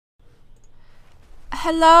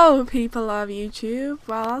Hello people of YouTube.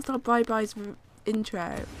 Well, that's not bye-bye's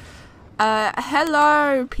intro.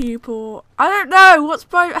 Hello people. I don't know what's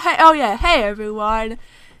bye. Hey, oh yeah, hey everyone.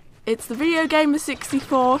 It's the Video Gamer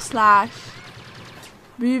 64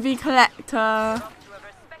 / Movie Collector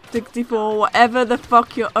 64, whatever the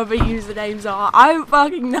fuck your other usernames are. I don't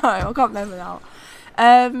fucking know. I can't remember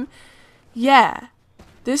now. Yeah.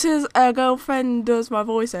 This is a girlfriend does my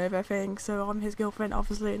voiceover thing, so I'm his girlfriend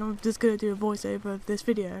obviously, and I'm just gonna do a voiceover of this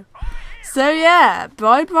video. So yeah,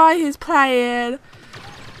 Bye is playing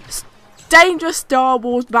Dangerous Star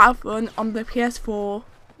Wars Battlefront on the PS4.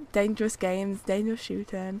 Dangerous games, dangerous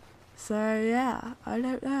shooting. So yeah, I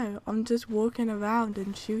don't know. I'm just walking around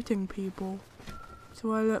and shooting people.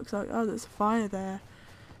 So it looks like, oh, there's a fire there.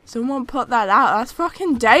 Someone put that out. That's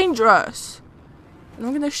fucking dangerous. And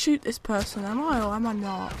I'm gonna shoot this person, am I, or am I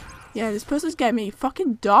not? Yeah, this person's getting me.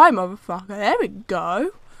 Fucking die, motherfucker. There we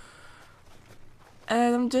go.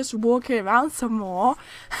 And I'm just walking around some more.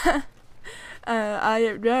 I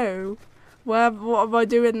don't know. What am I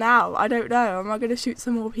doing now? I don't know. Am I gonna shoot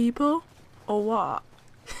some more people? Or what?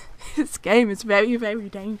 This game is very, very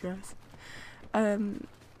dangerous. There's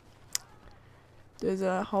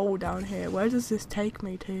a hole down here. Where does this take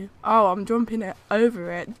me to? Oh, I'm jumping it over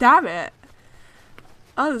it. Damn it.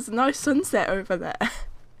 Oh, there's a nice sunset over there.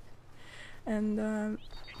 And,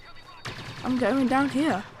 I'm going down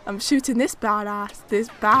here. I'm shooting this badass, this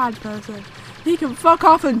bad person. He can fuck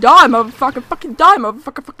off and die, motherfucker. Fucking die,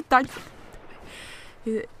 motherfucker. Fucking die.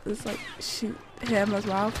 Let's, like, shoot him as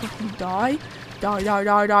well. Fucking die. Die, die,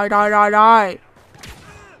 die, die, die, die, die.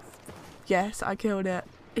 Yes, I killed it.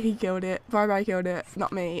 He killed it. Bye killed it.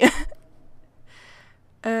 Not me.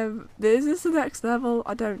 Is this the next level?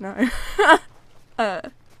 I don't know.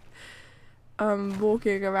 I'm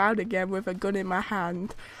walking around again with a gun in my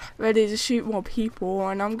hand, ready to shoot more people,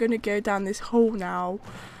 and I'm gonna go down this hole now.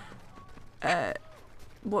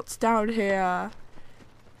 What's down here?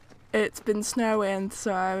 It's been snowing,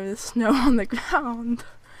 so there's snow on the ground,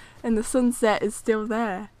 and the sunset is still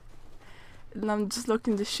there. And I'm just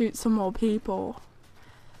looking to shoot some more people,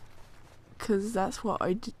 cause that's what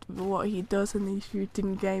he does in these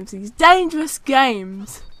shooting games, these dangerous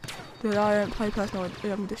games. That I don't play personal.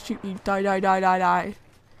 I'm gonna shoot you. Die, die, die, die, die.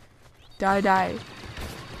 Die, die.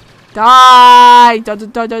 Die! Die, die,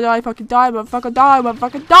 die, die, die. Fucking die, motherfucker. Die,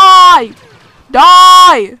 motherfucker. Die!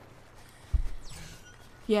 Die!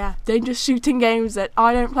 Yeah, dangerous shooting games that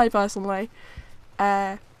I don't play personally.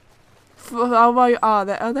 Are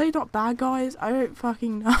they not bad guys? I don't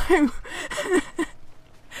fucking know.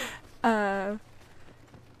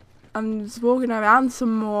 I'm just walking around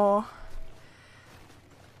some more.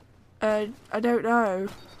 I don't know.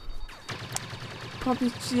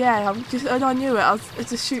 Probably, yeah, I knew it. I'll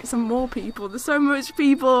just shoot some more people. There's so much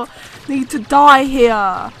people need to die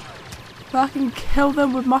here. Fucking kill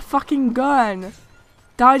them with my fucking gun.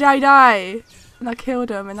 Die, die, die. And I killed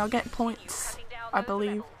them and I'll get points, I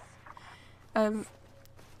believe.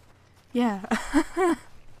 Yeah.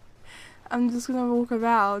 I'm just gonna walk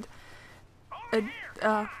around.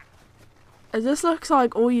 It just looks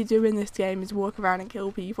like all you do in this game is walk around and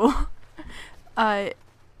kill people. I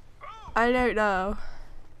don't know.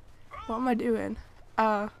 What am I doing?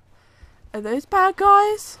 Are those bad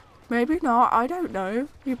guys? Maybe not. I don't know.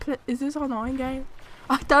 Is this an online game?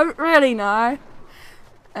 I don't really know.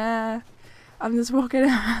 I'm just walking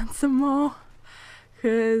around some more.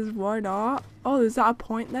 Cause why not? Oh, is that a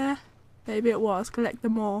point there? Maybe it was. Collect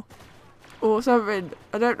them all. Or something.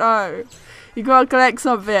 I don't know. You gotta collect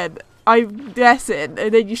something. I'm guessing,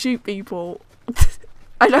 and then you shoot people.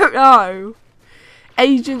 I don't know.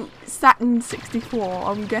 Agent Saturn 64.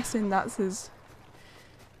 I'm guessing that's his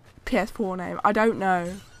PS4 name. I don't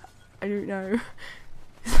know. I don't know.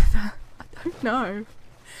 I don't know.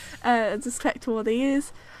 Just collect all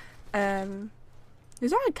these. Is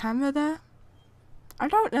there a camera there? I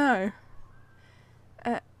don't know.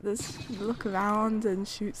 Just look around and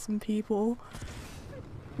shoot some people.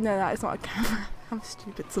 No, that is not a camera. I'm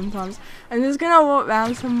stupid sometimes. I'm just gonna walk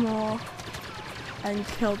around some more and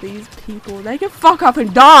kill these people. They can fuck up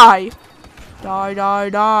and die! Die, die,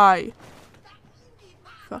 die.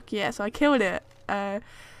 Fuck yes, I killed it.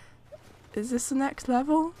 Is this the next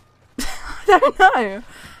level? I don't know.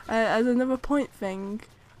 There's another point thing.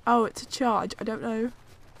 Oh, it's a charge. I don't know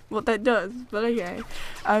what that does, but okay.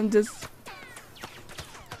 I'm just...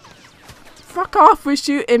 Fuck off with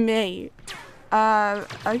shooting me.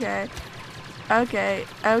 Okay. Okay.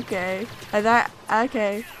 Okay.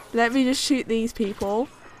 Let me just shoot these people.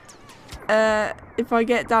 If I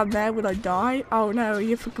get down there, will I die? Oh no,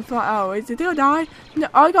 you fucking fly. Oh, did I die? No,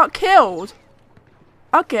 I got killed.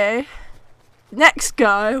 Okay. next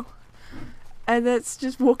go. And let's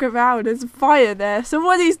just walk around. There's a fire there.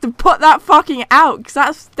 Someone needs to put that fucking out, because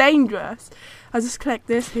that's dangerous. I'll just collect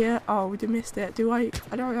this here. Oh, we missed it. Do I?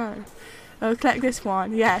 I don't know. I'll collect this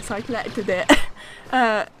one. Yes, I collected it.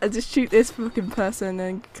 I'll just shoot this fucking person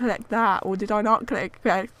and collect that. Or did I not collect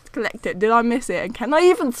it? Did I miss it? And can I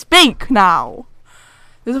even speak now?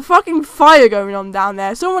 There's a fucking fire going on down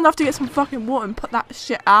there. Someone have to get some fucking water and put that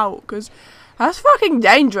shit out, because that's fucking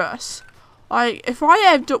dangerous. Like, if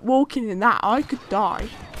I ended up walking in that, I could die.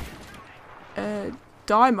 Die,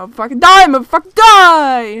 motherfucker. Die, motherfucker.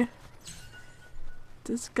 Die!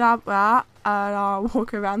 Just grab that, and I'll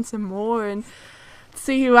walk around some more and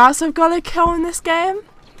see who else I've got to kill in this game.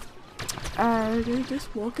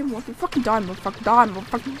 Just walking. Fucking die, motherfucker. Die,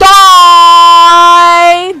 motherfucker.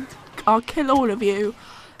 Die! I'll kill all of you.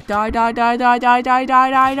 Die.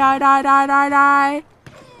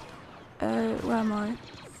 Where am I?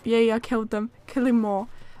 Yeah, I killed them. Killing more.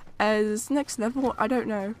 As next level, I don't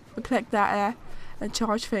know. I'll collect that and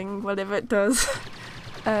charge thing, whatever it does.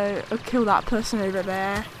 I'll kill that person over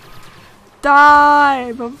there.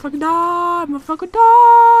 Die! Motherfucker, die! Motherfucker,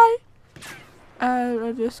 die!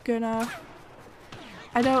 I'm just gonna...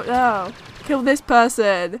 I don't know. Kill this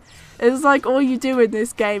person. It's like all you do in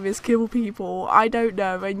this game is kill people. I don't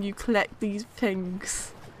know, and you collect these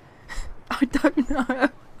things. I don't know.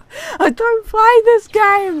 I don't play this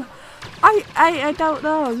game. I don't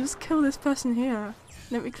know. I'll just kill this person here.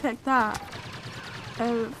 Let me collect that.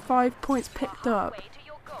 5 points picked up.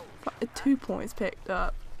 2 points picked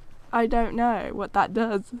up. I don't know what that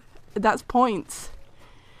does. That's points.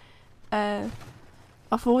 I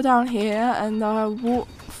fall down here and I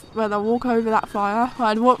walk over that fire.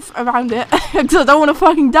 I'd walk around it because I don't want to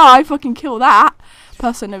fucking die. Fucking kill that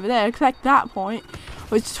person over there. Collect that point.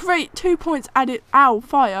 Which 2 points added. Ow,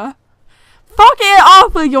 fire. Fuck it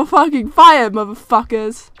off with your fucking fire,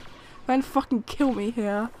 motherfuckers. Don't fucking kill me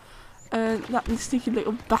here. That sneaky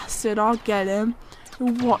little bastard, I'll get him.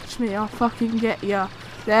 Watch me, I'll fucking get ya.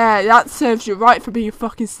 There, that serves you right for being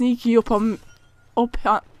fucking sneaky up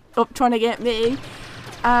trying to get me.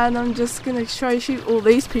 And I'm just gonna try to shoot all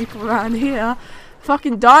these people around here.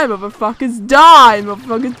 Fucking die, motherfuckers. Die,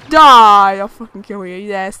 motherfuckers. Die. I'll fucking kill you.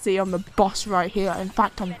 There, see, I'm the boss right here. In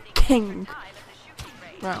fact, I'm king.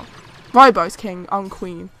 Well, Bribo's king. I'm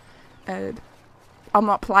queen. I'm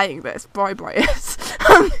not playing this. Bribo is.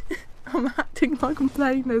 I'm acting like I'm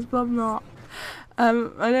playing this, but I'm not.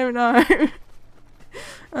 I don't know.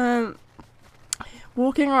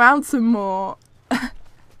 Walking around some more.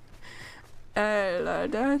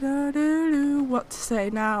 What to say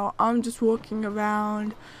now? I'm just walking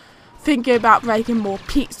around thinking about making more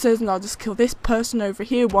pizzas, and I'll just kill this person over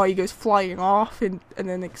here while he goes flying off and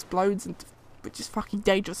then explodes, which is fucking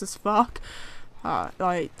dangerous as fuck.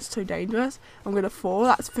 Like, it's so dangerous. I'm gonna fall.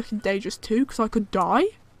 That's fucking dangerous too, because I could die.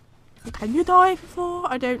 Can you die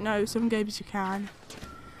before? I don't know. Some games you can.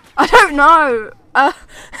 I don't know. I'll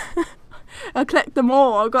collect them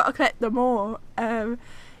all. I've got to collect them all.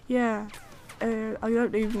 Yeah. I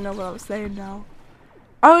don't even know what I was saying now.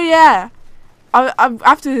 Oh yeah.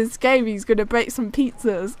 After this game, he's gonna break some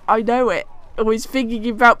pizzas. I know it. Or he's thinking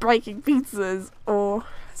about breaking pizzas, or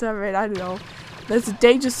something. I don't know. There's a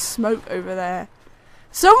dangerous smoke over there.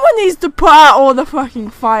 Someone needs to put out all the fucking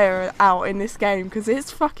fire out in this game, because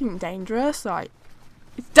it's fucking dangerous. Like,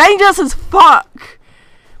 it's dangerous as fuck.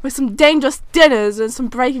 With some dangerous dinners and some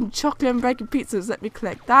breaking chocolate and breaking pizzas. Let me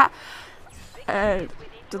collect that.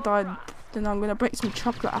 Then I'm gonna break some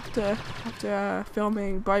chocolate after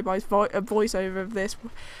filming Bye-Bye's voiceover of this.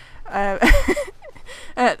 And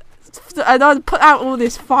I'd put out all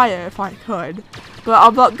this fire if I could, but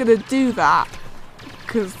I'm not gonna do that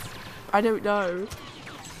because I don't know.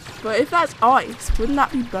 But if that's ice, wouldn't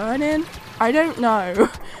that be burning? I don't know.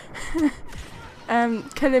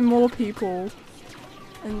 Killing more people,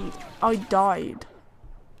 and I died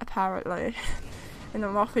apparently, and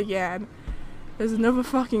I'm off again. There's another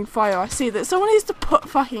fucking fire. I see that someone needs to put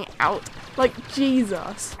fucking out. Like,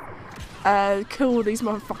 Jesus. Kill all these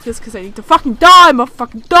motherfuckers because they need to fucking die,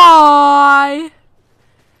 motherfucking die!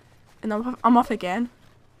 And I'm off again.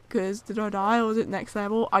 Because did I die or was it next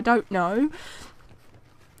level? I don't know.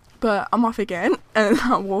 But I'm off again. And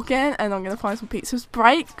I'm walking and I'm going to find some pizzas to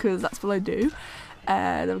break because that's what I do.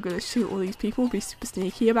 And I'm going to shoot all these people, be super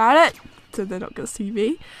sneaky about it, so they're not going to see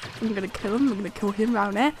me. I'm going to kill him. I'm going to kill him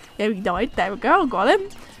around there. Yeah, he died. There we go. I got him.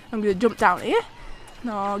 I'm going to jump down here.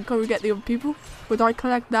 No, I'll go get the other people. Would I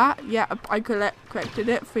collect that? Yeah, I collected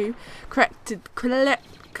it.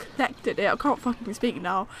 Collected it. I can't fucking speak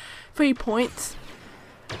now. 3 points.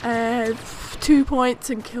 2 points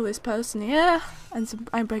and kill this person here,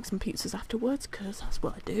 and break some pizzas afterwards, because that's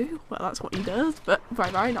what I do. Well, that's what he does, but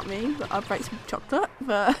bye, not me, but I'll break some chocolate.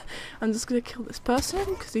 But I'm just gonna kill this person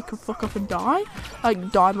because he can fuck off and die.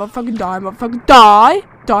 Like, die, motherfucking die, motherfucking die,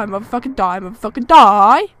 die, motherfucking die, motherfucking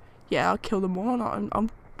die. Yeah, I'll kill them all. I'm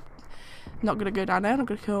not gonna go down there. I'm not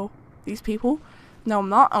gonna kill these people. No, I'm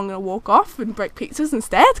not. I'm gonna walk off and break pizzas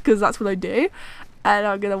instead, because that's what I do. And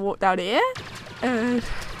I'm gonna walk down here and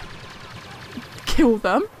kill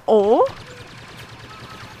them, or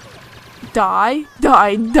die.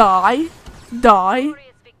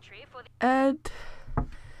 And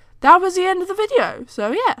that was the end of the video.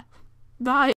 So yeah, bye.